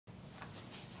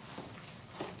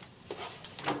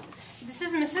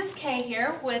Kay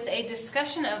here with a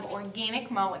discussion of organic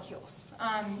molecules.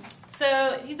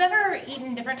 So if you've ever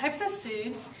eaten different types of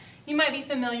foods, you might be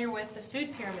familiar with the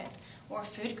food pyramid or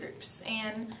food groups.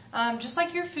 And just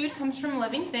like your food comes from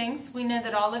living things, we know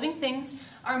that all living things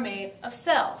are made of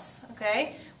cells.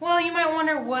 Okay? Well, you might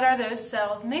wonder, what are those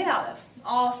cells made out of?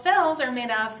 All cells are made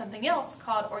out of something else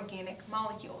called organic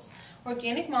molecules.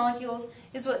 Organic molecules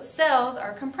is what cells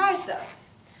are comprised of.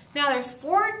 Now there's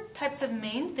four types of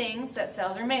main things that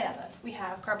cells are made out of. We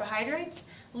have carbohydrates,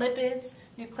 lipids,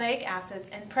 nucleic acids,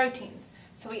 and proteins.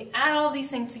 So we add all of these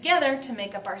things together to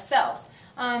make up our cells.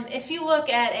 If you look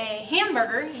at a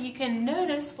hamburger, you can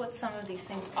notice what some of these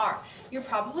things are. You're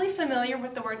probably familiar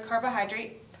with the word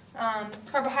carbohydrate.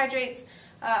 Carbohydrates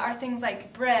are things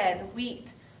like bread, wheat,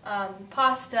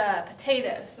 pasta,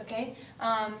 potatoes, okay?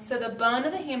 So the bone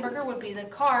of a hamburger would be the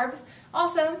carbs.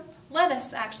 Also,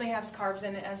 lettuce actually has carbs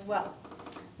in it as well.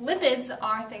 Lipids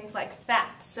are things like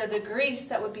fat. So the grease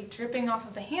that would be dripping off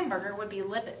of the hamburger would be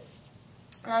lipid.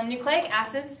 Nucleic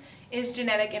acids is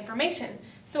genetic information.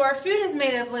 So our food is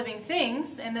made of living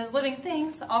things, and those living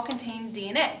things all contain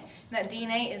DNA. And that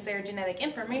DNA is their genetic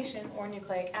information, or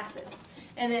nucleic acid.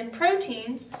 And then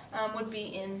proteins would be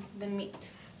in the meat.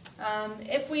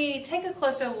 If we take a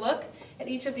closer look at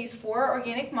each of these four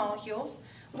organic molecules,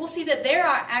 we'll see that they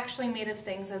are actually made of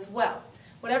things as well.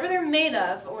 Whatever they're made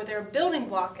of, or their building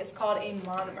block, is called a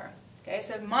monomer. Okay,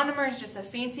 so monomer is just a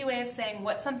fancy way of saying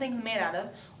what something's made out of,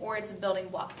 or its building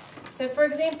block. So for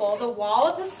example, the wall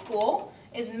of the school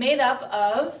is made up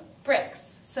of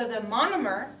bricks. So the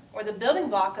monomer, or the building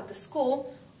block of the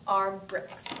school, are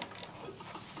bricks.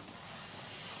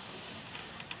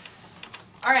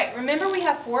 Alright, remember we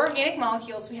have four organic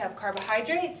molecules. We have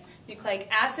carbohydrates, nucleic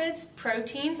acids,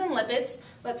 proteins, and lipids.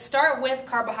 Let's start with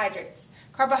carbohydrates.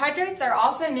 Carbohydrates are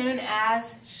also known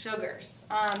as sugars.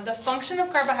 The function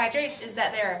of carbohydrates is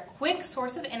that they're a quick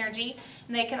source of energy,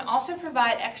 and they can also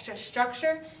provide extra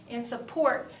structure and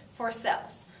support for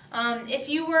cells. If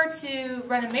you were to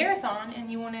run a marathon and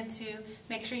you wanted to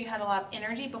make sure you had a lot of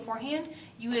energy beforehand,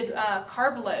 you would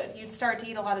carb load. You'd start to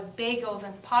eat a lot of bagels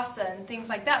and pasta and things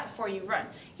like that before you run.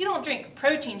 You don't drink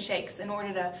protein shakes in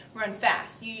order to run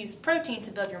fast. You use protein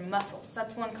to build your muscles.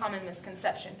 That's one common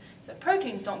misconception. So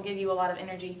proteins don't give you a lot of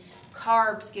energy.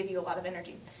 Carbs give you a lot of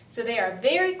energy. So they are a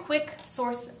very quick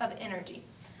source of energy.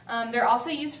 They're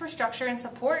also used for structure and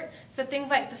support. So things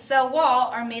like the cell wall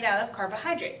are made out of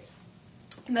carbohydrates.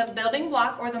 The building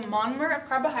block, or the monomer of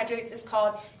carbohydrates, is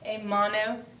called a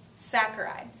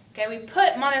monosaccharide. Okay, we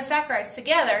put monosaccharides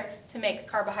together to make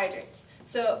carbohydrates.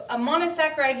 So a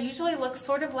monosaccharide usually looks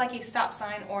sort of like a stop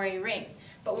sign or a ring.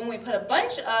 But when we put a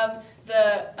bunch of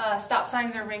the stop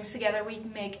signs or rings together, we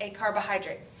make a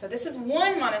carbohydrate. So this is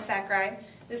one monosaccharide.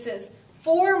 This is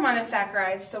four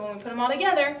monosaccharides. So when we put them all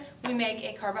together, we make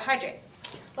a carbohydrate.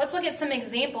 Let's look at some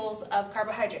examples of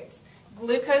carbohydrates.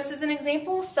 Glucose is an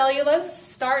example, cellulose,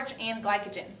 starch, and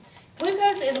glycogen.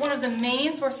 Glucose is one of the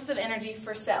main sources of energy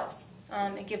for cells.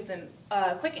 It gives them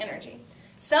quick energy.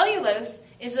 Cellulose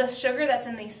is the sugar that's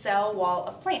in the cell wall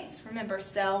of plants. Remember,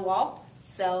 cell wall,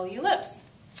 cellulose.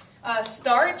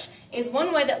 Starch is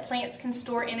one way that plants can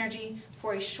store energy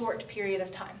for a short period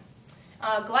of time.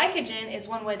 Glycogen is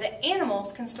one way that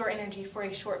animals can store energy for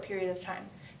a short period of time.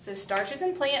 So starch is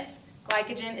in plants,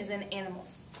 glycogen is in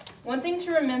animals. One thing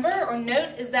to remember or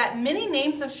note is that many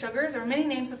names of sugars or many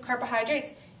names of carbohydrates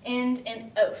end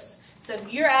in "-ose". So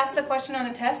if you're asked a question on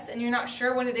a test and you're not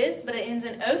sure what it is, but it ends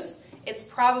in "-ose", it's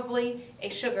probably a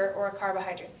sugar or a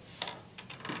carbohydrate.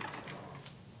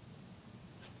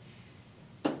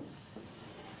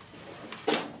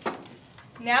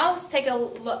 Now let's take a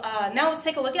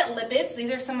look at lipids. These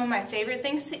are some of my favorite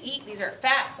things to eat. These are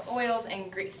fats, oils,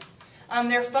 and grease.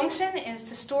 Their function is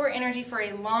to store energy for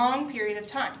a long period of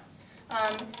time.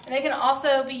 And they can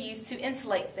also be used to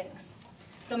insulate things.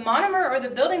 The monomer, or the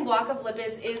building block of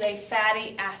lipids, is a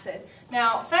fatty acid.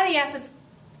 Now, fatty acids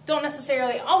don't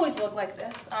necessarily always look like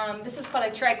this. This is called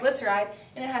a triglyceride,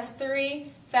 and it has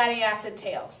 3 fatty acid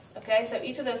tails. Okay, so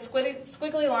each of those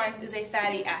squiggly lines is a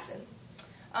fatty acid.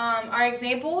 Our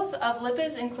examples of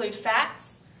lipids include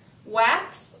fats,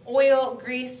 wax, oil,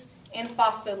 grease, and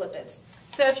phospholipids.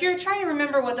 So if you're trying to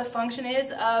remember what the function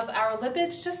is of our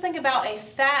lipids, just think about a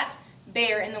fat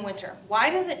bear in the winter. Why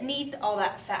does it need all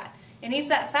that fat? It needs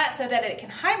that fat so that it can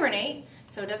hibernate,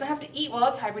 so it doesn't have to eat while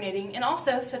it's hibernating, and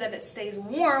also so that it stays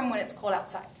warm when it's cold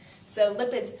outside. So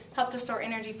lipids help to store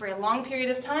energy for a long period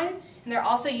of time, and they're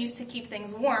also used to keep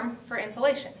things warm for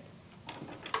insulation.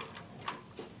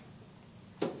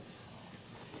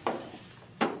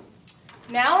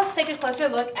 Now let's take a closer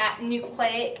look at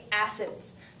nucleic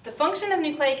acids. The function of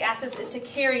nucleic acids is to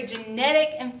carry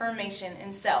genetic information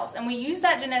in cells, and we use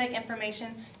that genetic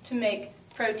information to make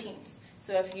proteins.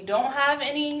 So if you don't have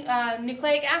any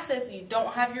nucleic acids, you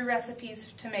don't have your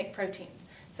recipes to make proteins.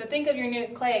 So think of your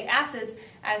nucleic acids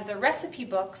as the recipe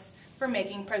books for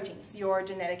making proteins, your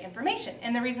genetic information.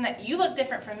 And the reason that you look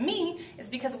different from me is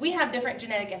because we have different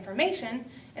genetic information,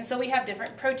 and so we have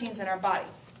different proteins in our body.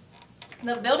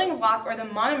 The building block, or the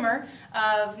monomer,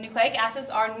 of nucleic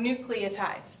acids are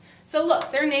nucleotides. So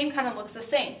look, their name kind of looks the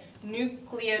same.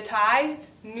 Nucleotide,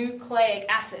 nucleic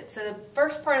acid. So the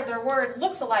first part of their word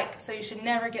looks alike, so you should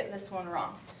never get this one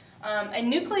wrong. A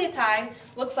nucleotide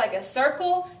looks like a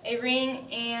circle, a ring,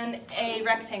 and a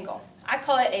rectangle. I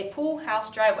call it a pool, house,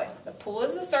 driveway. The pool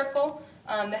is the circle,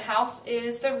 the house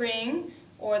is the ring,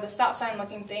 or the stop sign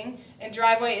looking thing, and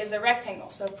driveway is the rectangle.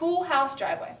 So pool, house,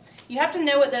 driveway. You have to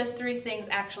know what those three things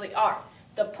actually are.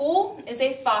 The pool is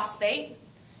a phosphate,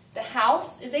 the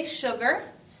house is a sugar,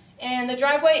 and the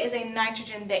driveway is a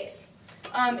nitrogen base.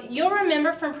 You'll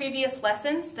remember from previous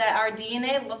lessons that our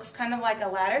DNA looks kind of like a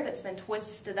ladder that's been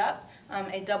twisted up,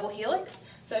 a double helix.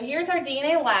 So here's our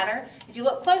DNA ladder. If you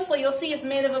look closely, you'll see it's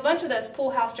made of a bunch of those pool,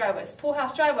 house, driveways. Pool,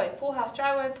 house, driveway, pool, house,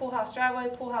 driveway, pool, house,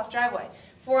 driveway, pool, house, driveway.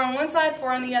 4 on one side,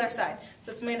 4 on the other side.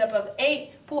 So it's made up of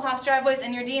 8 pool house driveways,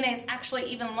 and your DNA is actually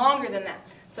even longer than that.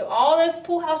 So all those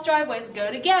pool house driveways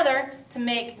go together to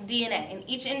make DNA, and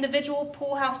each individual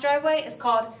pool house driveway is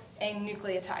called a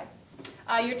nucleotide.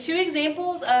 Your two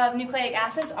examples of nucleic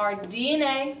acids are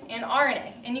DNA and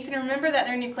RNA, and you can remember that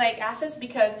they're nucleic acids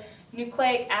because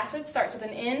nucleic acid starts with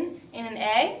an N and an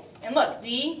A, and look,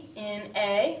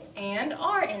 DNA and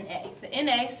RNA. The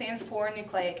Na stands for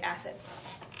nucleic acid.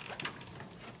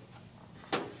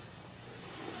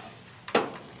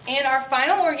 And our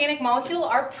final organic molecule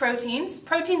are proteins.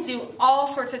 Proteins do all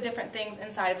sorts of different things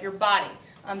inside of your body.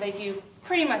 They do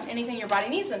pretty much anything your body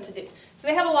needs them to do. So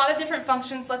they have a lot of different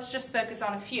functions. Let's just focus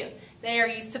on a few. They are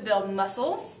used to build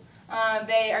muscles.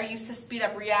 They are used to speed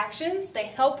up reactions. They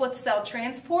help with cell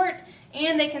transport,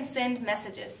 and they can send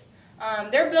messages.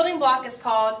 Their building block is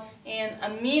called an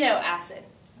amino acid.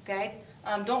 Okay?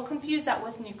 Don't confuse that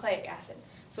with nucleic acid.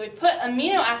 So we put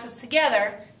amino acids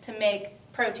together to make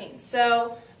proteins.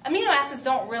 So amino acids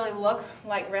don't really look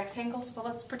like rectangles, but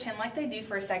let's pretend like they do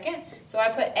for a second. So I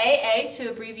put AA to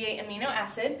abbreviate amino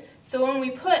acid. So when we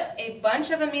put a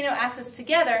bunch of amino acids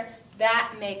together,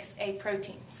 that makes a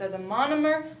protein. So the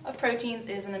monomer of proteins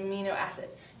is an amino acid.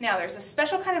 Now there's a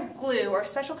special kind of glue or a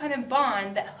special kind of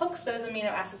bond that hooks those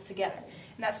amino acids together.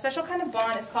 And that special kind of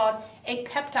bond is called a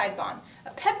peptide bond.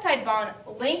 A peptide bond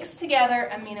links together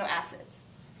amino acids.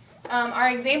 Our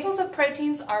examples of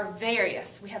proteins are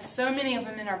various. We have so many of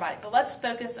them in our body, but let's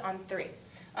focus on 3.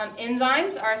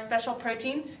 Enzymes are a special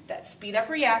protein that speed up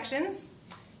reactions.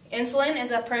 Insulin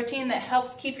is a protein that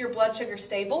helps keep your blood sugar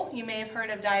stable. You may have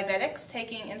heard of diabetics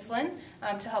taking insulin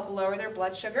to help lower their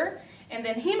blood sugar. And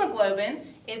then hemoglobin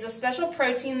is a special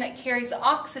protein that carries the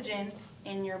oxygen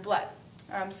in your blood.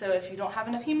 So if you don't have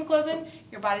enough hemoglobin,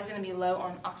 your body's going to be low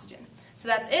on oxygen. So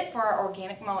that's it for our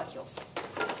organic molecules.